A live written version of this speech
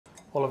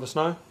Olly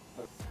Snow,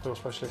 door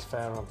specialist,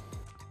 Fareham.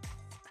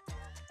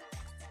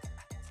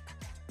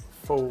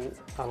 Full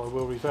alloy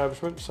wheel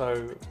refurbishment,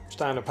 so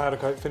standard powder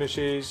coat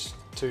finishes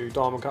to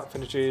diamond cut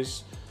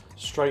finishes,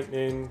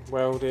 straightening,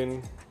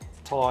 welding,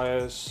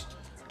 tyres,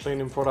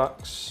 cleaning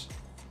products,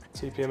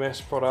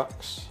 TPMS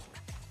products.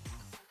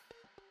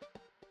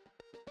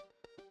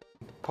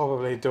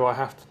 Probably do I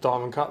have to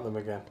diamond cut them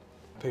again?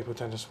 People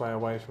tend to sway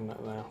away from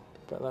that now,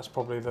 but that's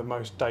probably the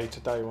most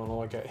day-to-day one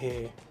I get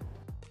here.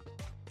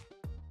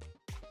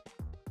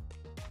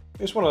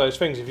 It's one of those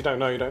things, if you don't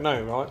know, you don't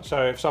know, right?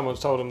 So if someone's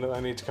told them that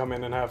they need to come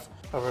in and have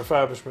a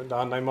refurbishment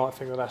done, they might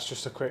think that that's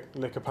just a quick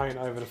lick of paint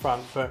over the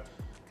front, but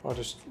I'll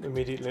just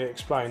immediately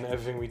explain that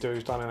everything we do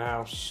is done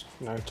in-house,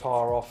 you know,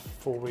 tyre off,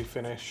 full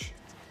refinish,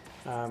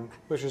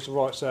 which is the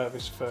right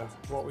service for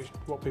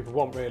what people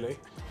want really,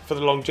 for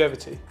the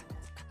longevity.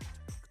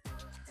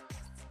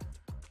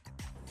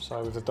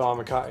 So with the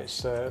diamond cut,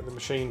 it's the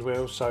machined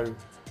wheels, so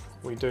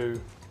we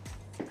do,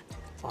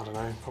 I don't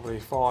know, probably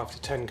 5 to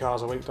 10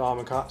 cars a week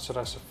diamond cut, so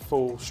that's a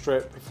full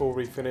strip, a full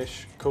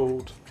refinish,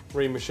 cooled,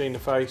 remachine the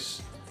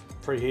face,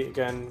 preheat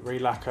again,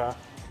 re-lacquer,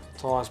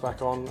 tyres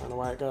back on, and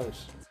away it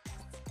goes.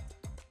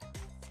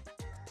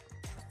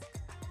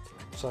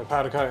 So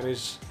powder coating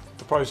is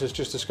the process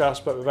just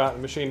discussed, but without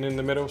the machine in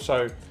the middle,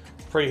 so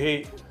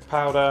preheat,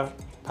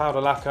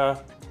 powder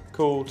lacquer,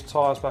 cooled,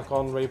 tyres back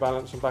on,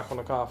 rebalance and back on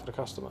the car for the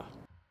customer.